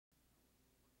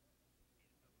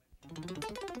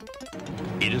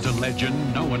It is a legend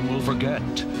no one will forget.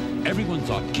 Everyone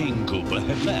thought King Koopa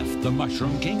had left the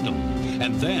Mushroom Kingdom.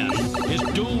 And then his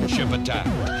doom ship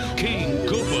attacked. King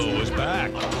Koopa was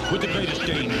back with the greatest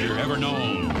danger ever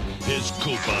known, his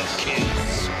Koopa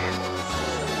kids.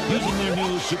 Using their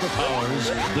new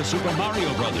superpowers, the Super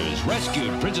Mario Brothers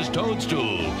rescued Princess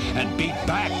Toadstool and beat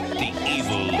back the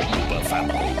evil Koopa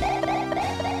family.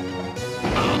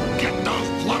 I'll get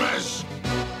those plumbers!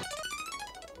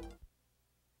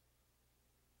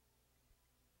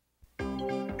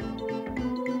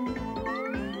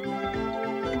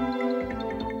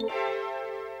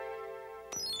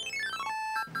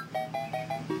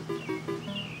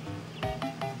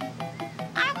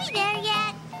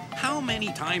 How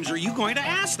many times are you going to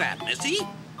ask that, Missy?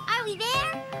 Are we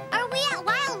there? Are we at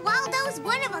Wild Waldo's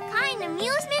one-of-a-kind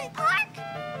amusement park?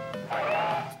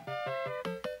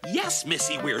 Yes,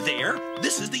 Missy, we're there.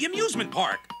 This is the amusement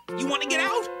park. You want to get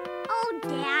out? Oh,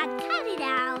 Dad, cut it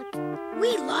out.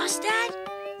 We lost, Dad?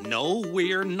 No,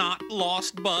 we're not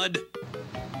lost, bud.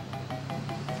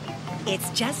 It's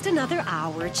just another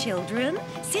hour, children.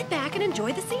 Sit back and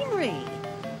enjoy the scenery.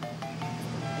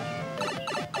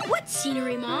 What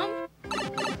scenery, Mom?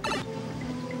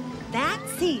 That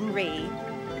scenery.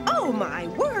 Oh, my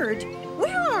word.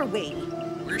 Where are we?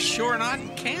 We're sure not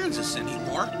in Kansas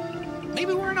anymore.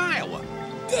 Maybe we're in Iowa.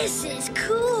 This is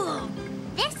cool.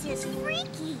 This is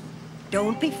freaky.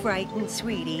 Don't be frightened,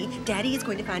 sweetie. Daddy is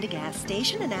going to find a gas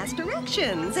station and ask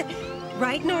directions.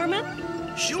 Right, Norman?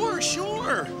 Sure.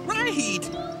 Right.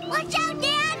 Watch out,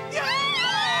 Dad!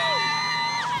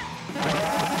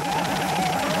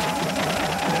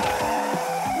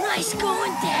 Nice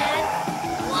going, Dad.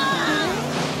 Wow!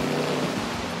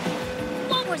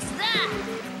 What was that?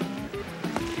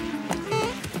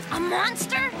 A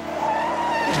monster?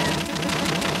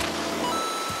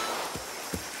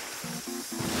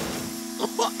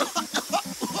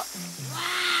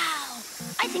 Wow!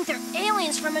 I think they're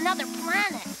aliens from another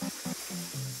planet.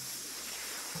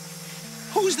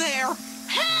 Who's there?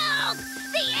 Help!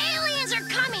 The aliens are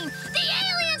coming! The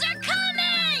aliens are coming!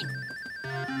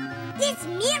 This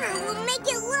mirror will make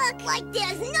it look like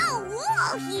there's no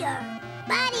wall here.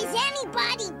 But is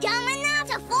anybody dumb enough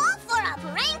to fall for a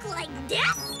prank like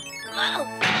this? Oh!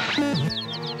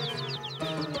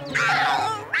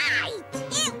 All right!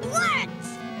 It works!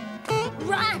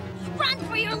 Run! Run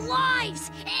for your lives!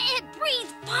 It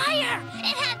breathed fire!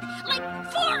 It had, like,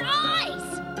 4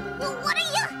 eyes! Well, what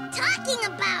are you talking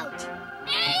about?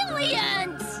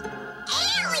 Aliens!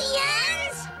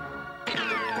 Aliens? Ow!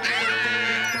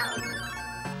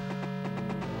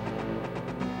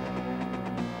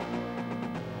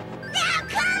 They're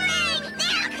coming!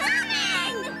 They're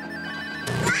coming!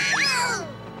 Wow!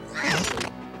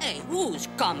 Hey, who's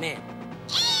coming?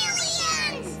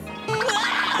 Aliens!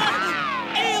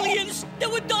 Aliens! There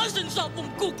were dozens of them,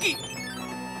 Cookie!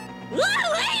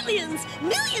 Whoa, aliens!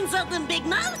 Millions of them, Big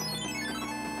Mouth!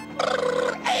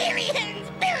 Aliens!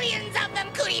 Billions of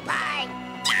them, Cootie Pie!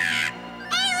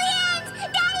 Aliens!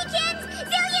 Daddykins!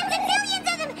 Zillions and zillions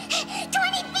of them!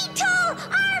 20 feet tall,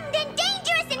 armed and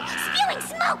dangerous and spewing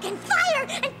smoke and fire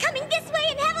and coming this way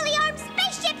in heavily armed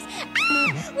spaceships! Ah,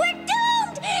 we're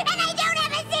doomed! And I don't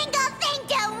have a single thing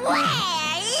to wear!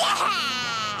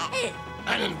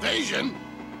 An invasion?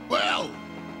 Well,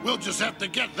 we'll just have to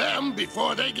get them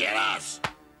before they get us.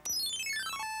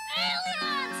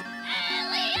 Aliens!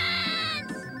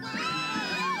 Aliens!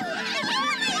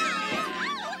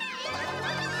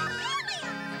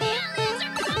 Aliens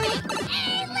are coming!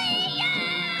 Aliens!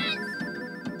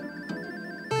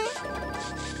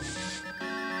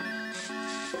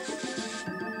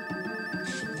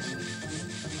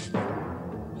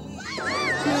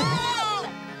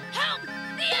 Help!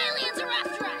 The aliens are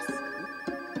after us!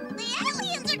 The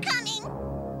aliens are coming!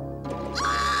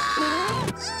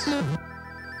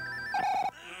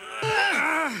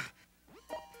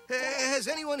 Has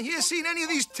anyone here seen any of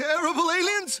these terrible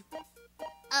aliens?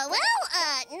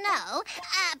 No.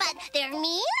 But they're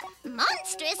mean,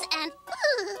 monstrous, and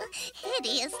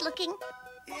hideous looking.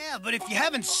 Yeah, but if you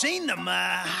haven't seen them,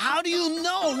 how do you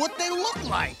know what they look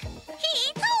like?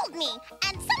 He told me,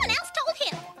 and someone else told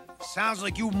him. Sounds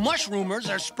like you Mush-Rumors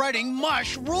are spreading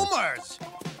mush-rumors.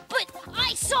 But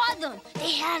I saw them.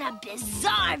 They had a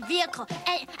bizarre vehicle,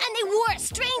 and they wore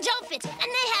strange outfits, and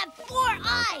they had 4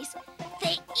 eyes.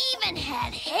 They even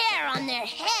had hair on their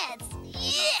heads.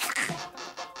 Yuck.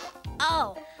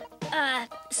 Oh,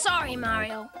 sorry,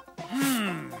 Mario.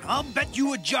 I'll bet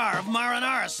you a jar of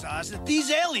marinara sauce that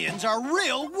these aliens are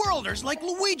real worlders like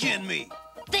Luigi and me.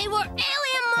 They were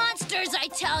alien monsters, I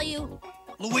tell you.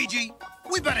 Luigi,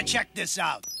 we better check this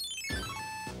out.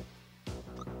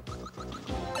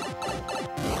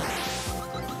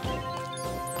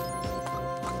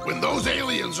 When those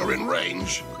aliens are in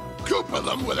range, Koopa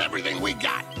them with everything we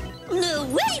got. No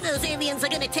way those aliens are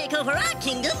gonna take over our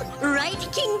kingdom, right,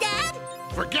 King Dad?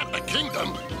 Forget the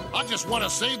kingdom. I just want to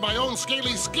save my own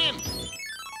scaly skin.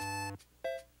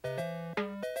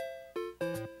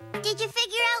 Did you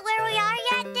figure out where we are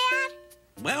yet, Dad?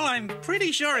 Well, I'm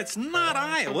pretty sure it's not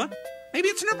Iowa. Maybe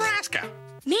it's Nebraska.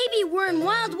 Maybe we're in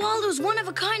Wild Waldo's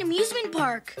one-of-a-kind amusement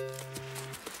park.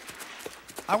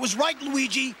 I was right,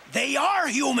 Luigi. They are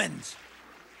humans.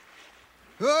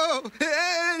 Oh,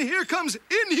 and here comes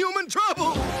inhuman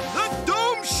trouble! The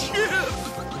dome ship!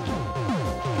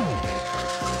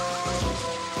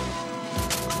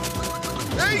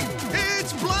 Hey,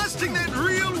 it's blasting that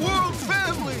real-world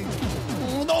family!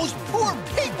 Oh, those poor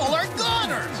people are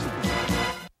goners!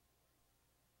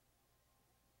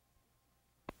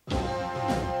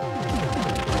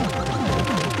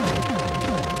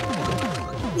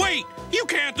 Wait! You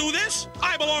can't do this!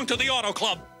 I belong to the Auto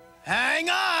Club. Hang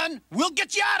on! We'll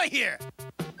get you out of here!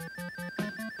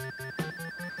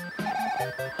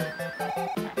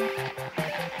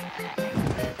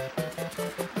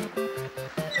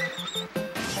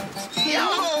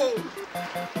 Yo!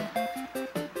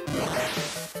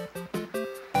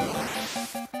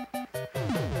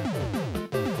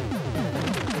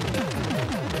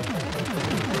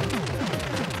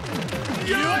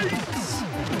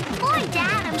 Yikes! Boy,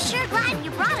 Dad, I'm sure glad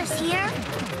you brought us here.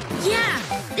 Yeah,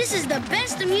 this is the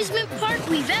best amusement park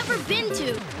we've ever been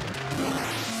to.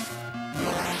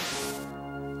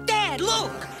 Dad,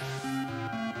 look!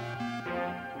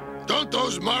 Don't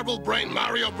those marble brain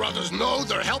Mario brothers know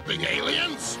they're helping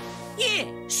aliens? Yeah,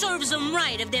 serves them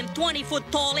right if them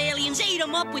 20-foot-tall aliens ate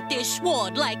them up with their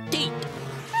sword like teeth.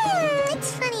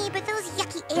 It's funny, but those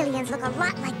yucky aliens look a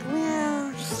lot like,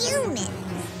 well, humans.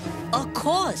 Of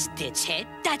course, Ditshead.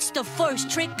 That's the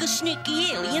first trick a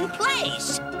sneaky alien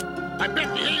plays. I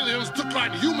bet the aliens took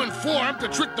on human form to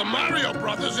trick the Mario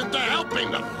brothers into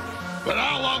helping them. But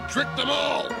I'll out-trick them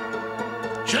all.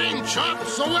 Chain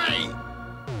chomps away!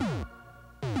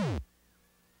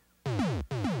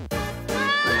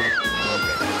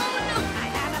 I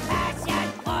have a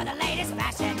passion for the latest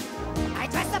fashion. I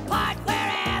dress the part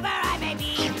wherever I may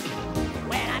be.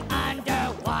 When I'm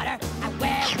underwater, I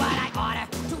wear what I oughter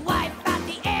to wipe out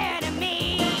the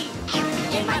enemy.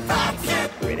 In my frog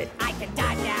suit, I can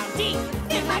dive down deep.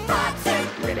 In my frog suit,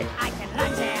 I can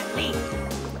lunge and leap.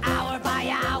 Hour by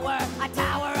hour, a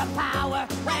tower of power.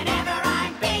 Whenever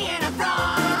I'm being a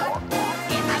frog.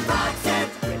 In my frog suit,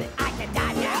 I can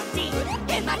dive down deep.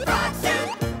 In my frog suit,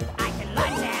 I can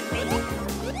lunge and leap.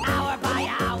 Hour by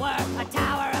hour, a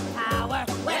tower of power.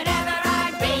 Whenever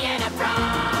I'm being a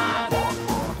frog.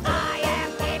 I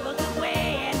am able to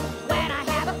win when I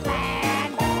have a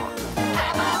plan.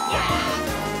 Yeah,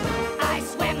 I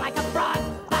swim like a frog,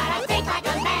 but I think like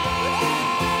a man.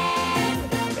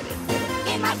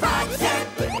 In my frog suit,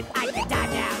 I can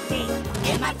dive down deep.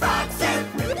 In my frog suit,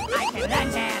 I can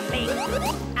lunge and leap.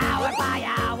 Hour by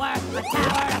hour, a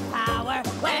tower of power.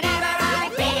 Whenever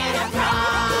I'm being a frog.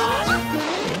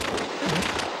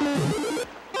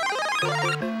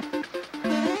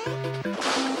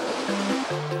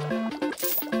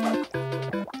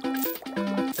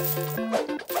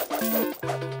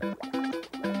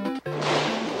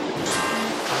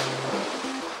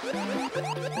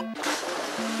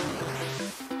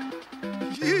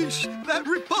 Yeesh, that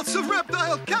repulsive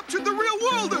reptile captured the real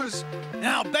worlders!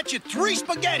 Now, bet you 3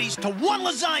 spaghettis to 1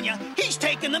 lasagna, he's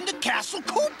taking them to Castle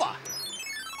Koopa.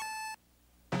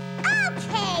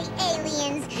 Okay,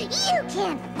 aliens, you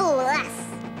can't fool us.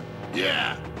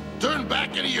 Yeah, turn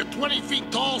back into your 20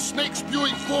 feet tall,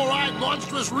 snake-spewing, 4-eyed,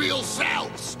 monstrous real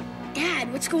selves.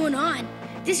 Dad, what's going on?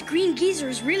 This green geezer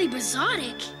is really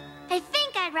bizarric. I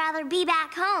think I'd rather be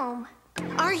back home.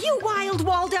 Are you Wild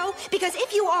Waldo? Because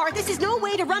if you are, this is no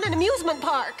way to run an amusement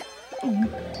park.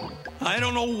 I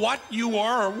don't know what you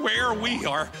are or where we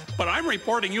are, but I'm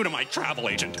reporting you to my travel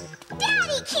agent.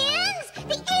 Daddykins!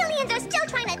 The aliens are still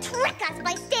trying to trick us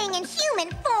by staying in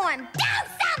human form. Do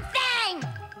something!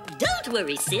 Don't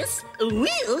worry, sis.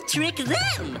 We'll trick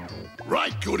them.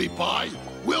 Right, Cootie Pie.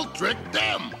 We'll trick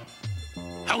them.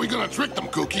 How we gonna trick them,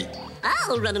 Cookie?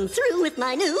 I'll run them through with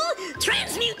my new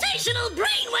transmutational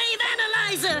brainwave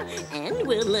analyzer, and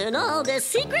we'll learn all their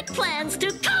secret plans to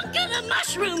conquer the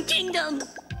Mushroom Kingdom.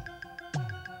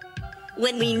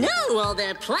 When we know all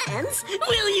their plans,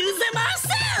 we'll use them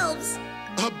ourselves.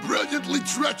 A brilliantly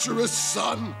treacherous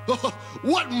son.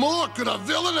 What more could a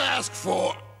villain ask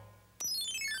for?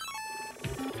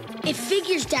 It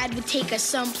figures Dad would take us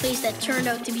someplace that turned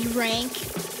out to be rank.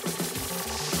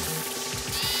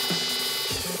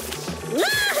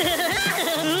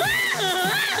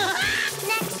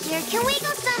 Next here. Can we go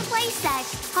someplace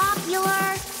that's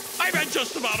popular? I've had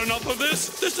just about enough of this.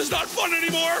 This is not fun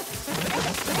anymore.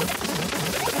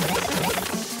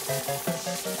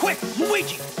 Quick,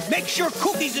 Luigi, make sure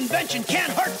Koopy's invention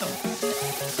can't hurt them.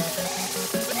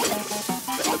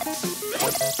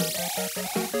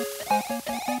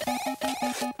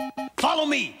 Follow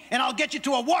me, and I'll get you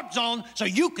to a warp zone so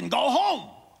you can go home.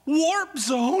 Warp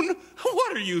zone?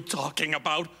 What are you talking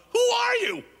about? Who are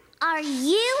you? Are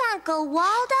you Uncle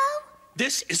Waldo?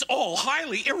 This is all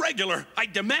highly irregular. I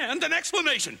demand an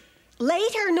explanation.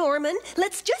 Later, Norman.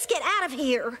 Let's just get out of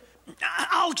here.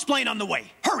 I'll explain on the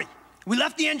way. Hurry. We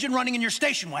left the engine running in your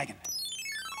station wagon.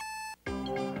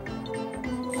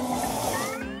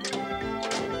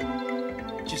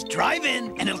 Just drive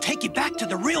in, and it'll take you back to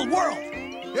the real world.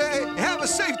 Hey, have a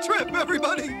safe trip,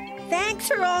 everybody. Thanks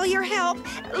for all your help.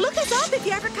 Look us up if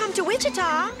you ever come to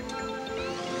Wichita.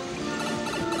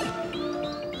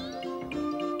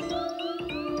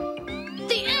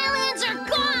 The aliens are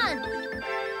gone!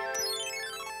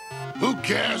 Who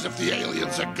cares if the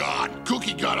aliens are gone?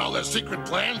 Cookie got all their secret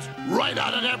plans right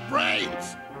out of their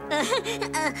brains.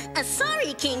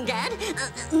 Sorry, King Dad.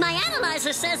 My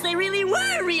analyzer says they really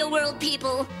were real-world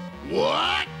people.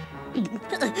 What?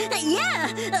 Yeah,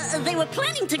 they were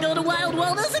planning to go to Wild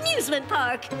Waldo's amusement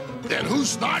park. Then who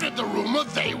started the rumor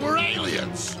they were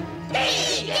aliens?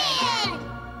 He did!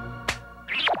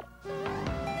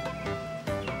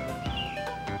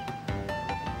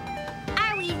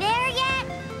 Are we there yet?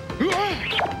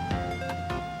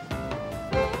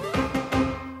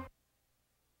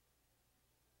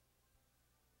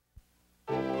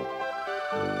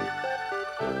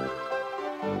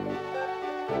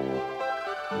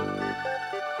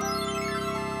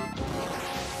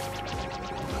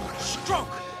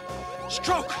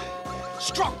 Stroke!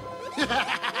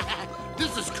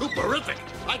 This is Cooperific.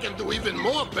 I can do even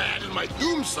more bad in my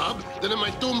Doom sub than in my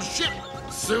Doom ship.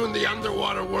 Soon the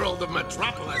underwater world of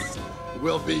Metropolis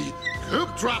will be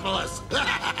Cooptropolis.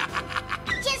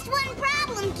 Just one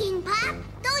problem, King Pop.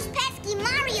 Those pesky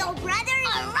Mario brothers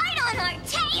are right on our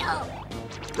tail.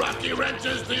 Rocky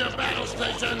wrenches to your battle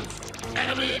stations.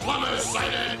 Enemy plumbers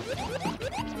sighted.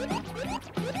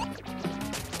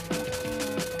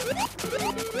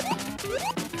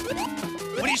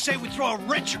 What do you say we throw a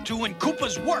wrench or two in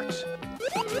Koopa's works?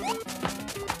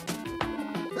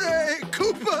 Hey,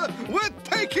 Koopa, we're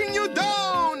taking you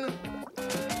down!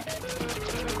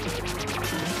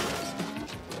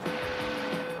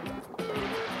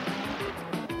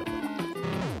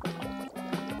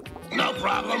 No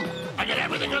problem. I got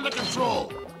everything under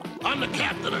control. I'm the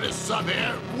captain of this sub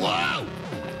here. Whoa!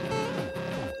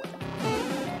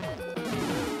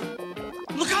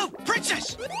 Look out,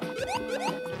 Princess!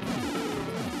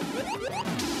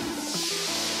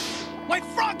 My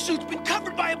frog suit's been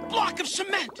covered by a block of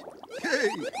cement. Hey,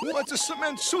 what's a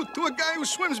cement suit to a guy who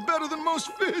swims better than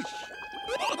most fish?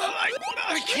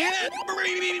 I can't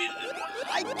breathe.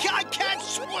 I can't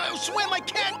swim. I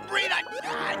can't breathe.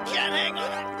 I can't hang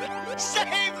on.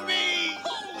 Save me!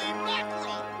 Holy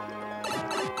mackerel!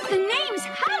 The name's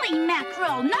Holly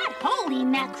Mackerel, not Holy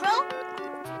Mackerel.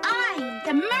 I'm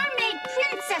the Mermaid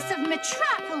Princess of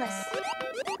Metropolis.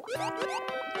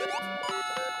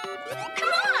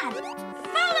 Come on,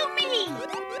 follow me.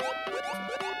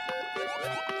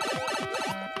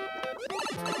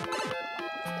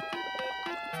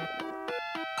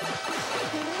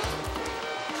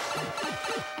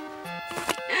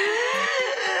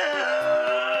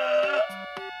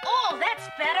 Oh, that's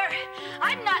better.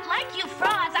 I'm not like you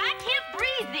frogs. I can't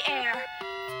breathe the air.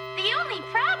 The only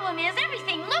problem is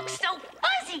everything looks so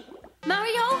fuzzy.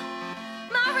 Mario?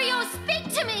 Mario,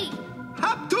 speak to me!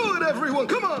 Hop to it, everyone!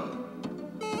 Come on!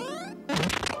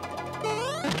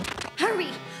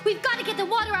 Hurry! We've got to get the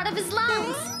water out of his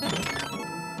lungs!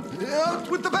 Out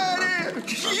with the bad air!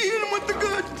 In with the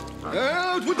good!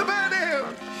 Out with the bad air!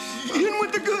 In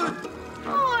with the good!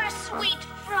 Poor sweet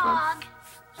frog.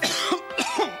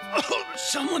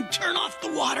 Someone turn off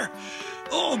the water.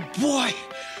 Oh, boy.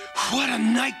 What a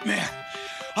nightmare.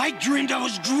 I dreamed I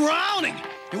was drowning.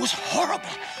 It was horrible.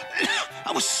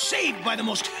 I was saved by the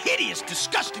most hideous,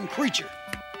 disgusting creature.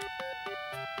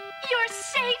 You're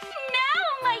safe now,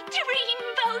 my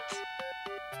dreamboat.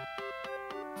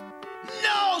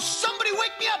 No! Somebody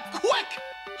wake me up quick!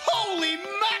 Holy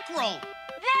mackerel!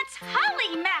 That's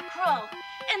Holly Mackerel.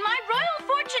 And my royal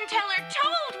fortune teller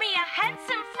told me a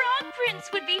handsome frog prince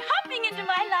would be hopping into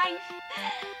my life.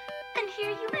 And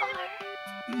here you are.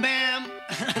 Ma'am,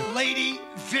 lady,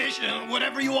 fish,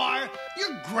 whatever you are,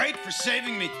 you're great for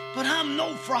saving me, but I'm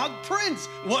no frog prince.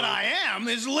 What I am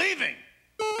is leaving.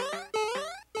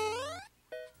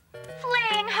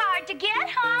 Flaying hard to get,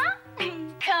 huh?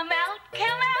 Come out,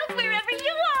 wherever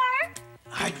you are.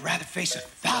 I'd rather face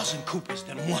 1,000 Koopas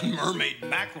than one mermaid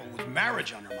mackerel with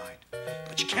marriage on her mind.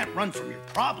 But you can't run from your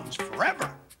problems forever.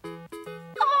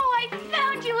 Oh, I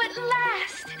found you at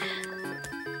last.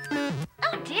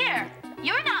 Oh, dear.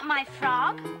 You're not my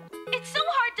frog. It's so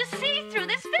hard to see through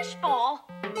this fishbowl.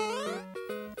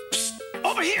 Psst!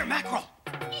 Over here, mackerel.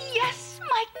 Yes,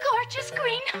 my gorgeous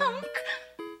green hunk.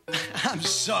 I'm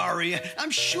sorry.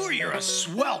 I'm sure you're a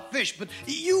swell fish, but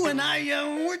you and I,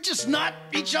 we're just not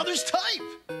each other's type.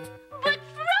 But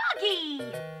Froggy!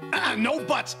 No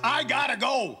buts. I gotta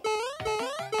go.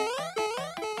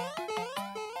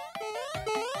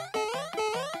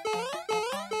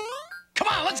 Come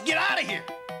on, let's get out of here.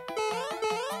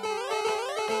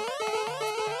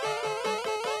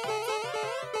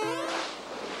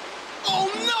 Oh,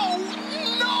 no!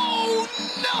 No!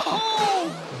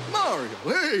 No! Mario,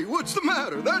 hey, what's the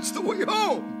matter? That's the way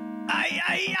home.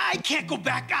 I can't go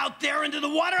back out there into the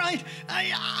water.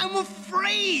 I'm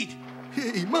afraid.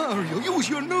 Hey, Mario, use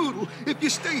your noodle. If you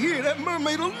stay here, that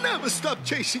mermaid will never stop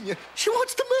chasing you. She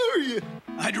wants to marry you.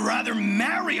 I'd rather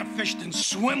marry a fish than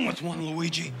swim with one,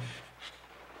 Luigi.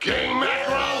 King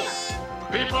Mackerel,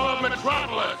 people of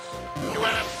Metropolis, you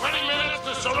have 20 minutes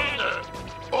to surrender,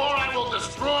 or I will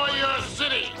destroy your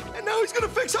city. And now he's gonna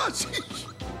fix us.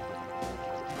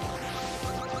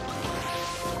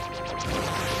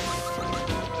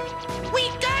 We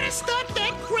gotta stop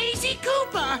that crazy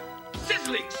Koopa!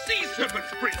 Sizzling sea serpents,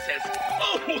 princess!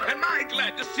 Oh, am I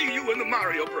glad to see you and the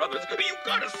Mario brothers! You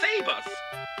gotta save us!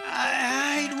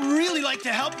 I'd really like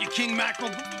to help you, King Mackerel,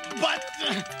 but...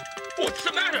 What's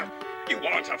the matter? You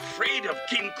aren't afraid of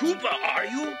King Koopa, are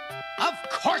you? Of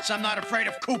course I'm not afraid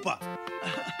of Koopa.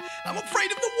 I'm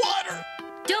afraid of the water.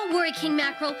 Don't worry, King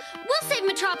Mackerel. We'll save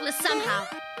Metropolis somehow.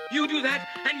 You do that,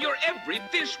 and your every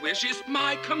fish wish is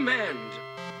my command.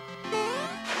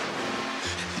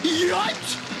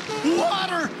 Yikes!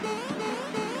 Water!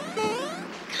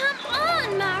 Come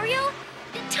on, Mario.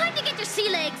 Time to get your sea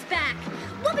legs back.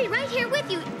 We'll be right here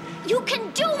with you. You can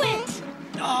do it!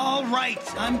 All right,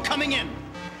 I'm coming in.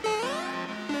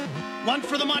 1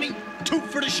 for the money, 2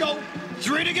 for the show,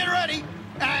 3 to get ready,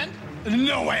 and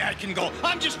no way I can go.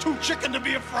 I'm just too chicken to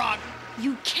be a frog.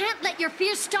 You can't let your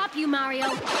fears stop you, Mario.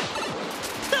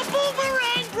 The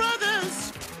Boomerang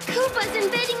Brothers! Koopa's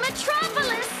invading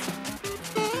Metropolis!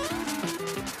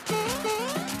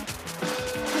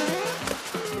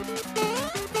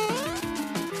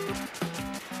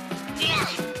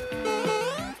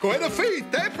 Quite a feat,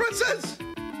 eh, Princess?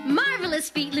 Marvelous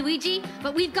feat, Luigi,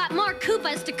 but we've got more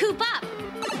Koopas to coop up.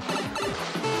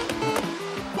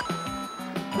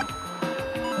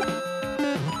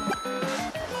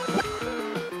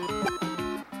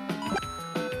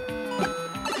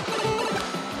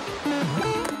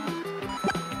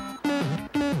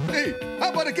 Hey,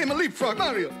 how about a game of leapfrog,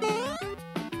 Mario?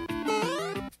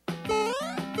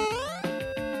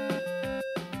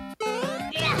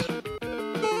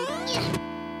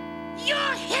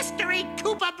 Your history,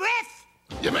 Koopa Breath!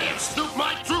 You may have stooped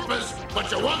my troopers,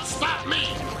 but you won't stop me.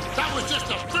 That was just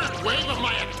the first wave of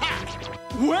my attack.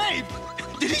 Wave?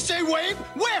 Did he say wave?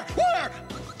 Where? Where?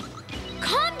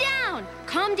 Calm down!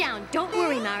 Calm down. Don't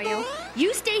worry, Mario.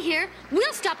 You stay here.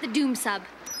 We'll stop the Doom Sub.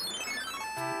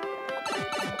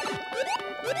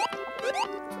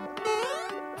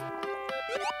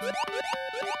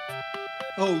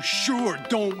 Oh, sure,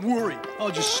 don't worry.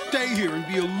 I'll just stay here and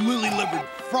be a lily-livered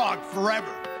frog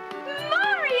forever.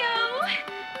 Mario!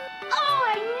 Oh,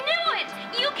 I knew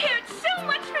it! You cared so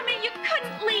much for me you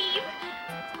couldn't leave.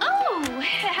 Oh,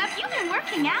 have you been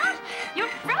working out? Your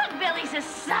frog belly's as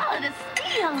solid as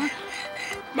steel.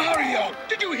 Mario,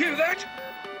 did you hear that?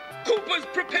 Koopa's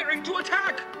preparing to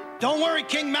attack. Don't worry,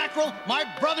 King Mackerel. My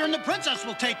brother and the princess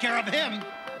will take care of him.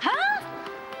 Huh?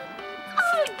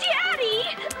 Oh, Daddy!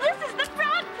 This is the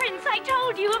frog prince I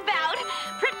told you about.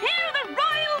 Prepare the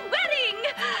royal wedding!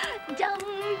 Dum,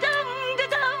 dum, da,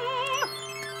 dum!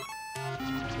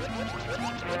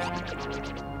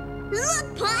 Look,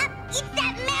 Pop! It's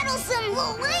that meddlesome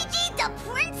Luigi, the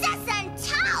Princess and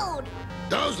Toad!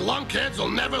 Those lunkheads will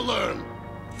never learn.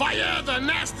 Fire the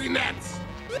nasty nets!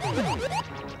 Look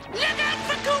out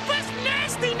for Koopa's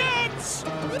nasty nets!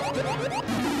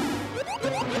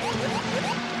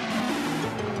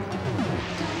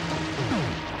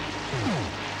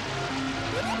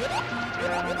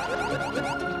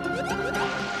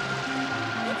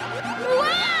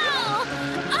 Wow!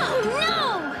 Oh, no!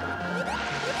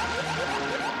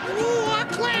 Ooh, our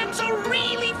clams are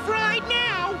really fried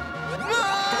now!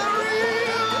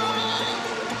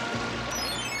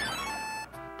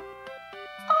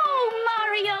 Oh,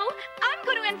 Mario! I'm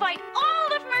going to invite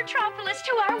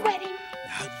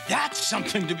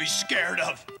something to be scared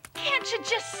of. Can't you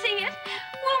just see it?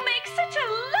 We'll make such a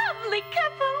lovely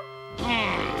couple.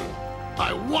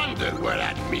 I wondered where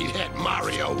that meathead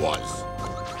Mario was.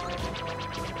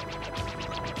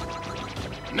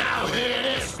 Now here it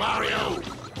is, Mario.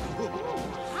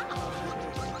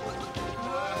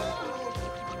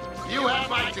 You have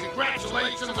my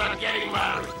congratulations on getting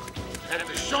married. And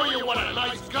to show you what a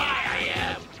nice guy I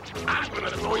am, I'm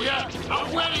gonna throw you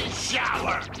a wedding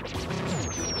shower.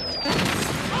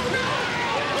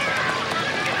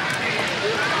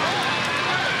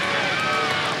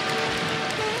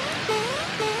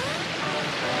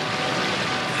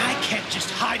 I can't just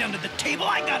hide under the table.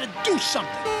 I gotta do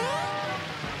something.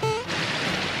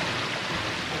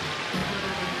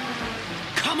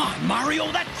 Come on,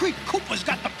 Mario. That creep Koopa's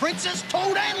got the Princess,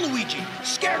 Toad, and Luigi.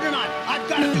 Scared or not, I've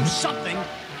got to do something.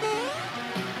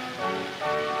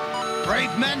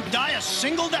 Brave men die a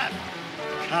single death.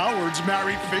 Cowards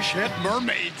marry fish-head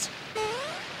mermaids.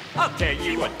 I'll tell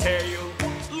you a tale.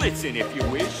 Listen if you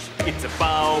wish. It's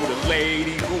about a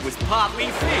lady who was partly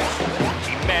fish.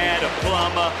 She met a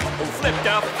plumber who flipped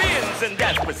her fins, and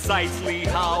that's precisely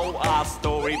how our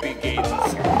story begins.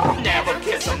 Never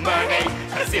kiss a mermaid,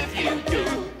 'cause if you do,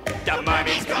 the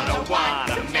mermaid's gonna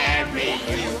wanna marry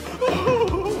you.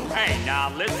 Ooh. Hey,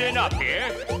 now listen up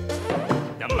here.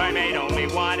 The mermaid only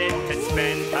wanted to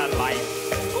spend her life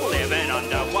living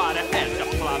underwater as the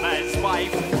plumber's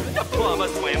wife. The plumber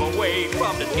swam away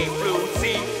from the deep blue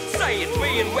sea, saying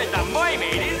being with a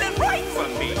mermaid isn't right for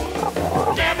me.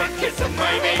 Never kiss a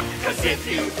mermaid, 'cause if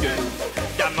you do,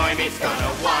 the mermaid's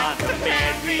gonna want to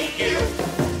marry you.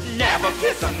 Never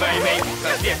kiss a mermaid,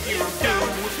 'cause if you do,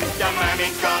 the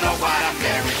mermaid's gonna want to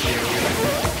marry you.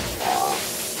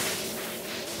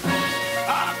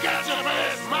 I'll get you for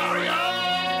this, Mario!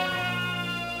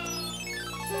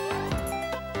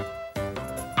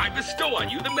 I bestow on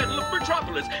you the Medal of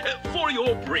Metropolis for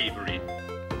your bravery.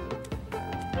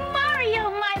 Mario,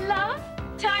 my love,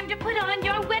 time to put on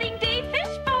your wedding day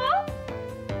fishbowl.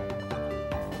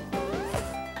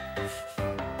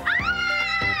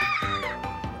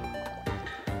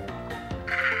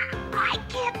 I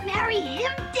can't marry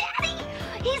him, Daddy.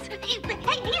 He's the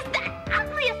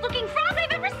ugliest looking frog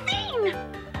I've ever seen.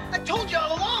 I told you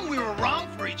all along we were wrong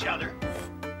for each other.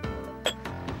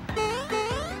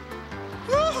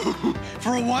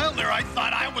 For a while there, I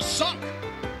thought I was sunk.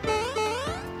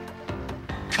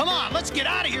 Come on, let's get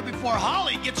out of here before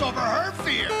Holly gets over her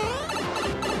fear.